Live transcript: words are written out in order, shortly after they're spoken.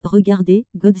Regardez,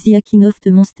 Godzilla King of the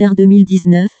Monsters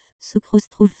 2019,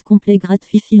 Sokrostream complet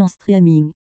gratuit fil en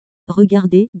streaming.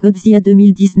 Regardez, Godzilla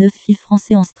 2019 fil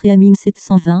français en streaming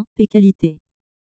 720, p qualité.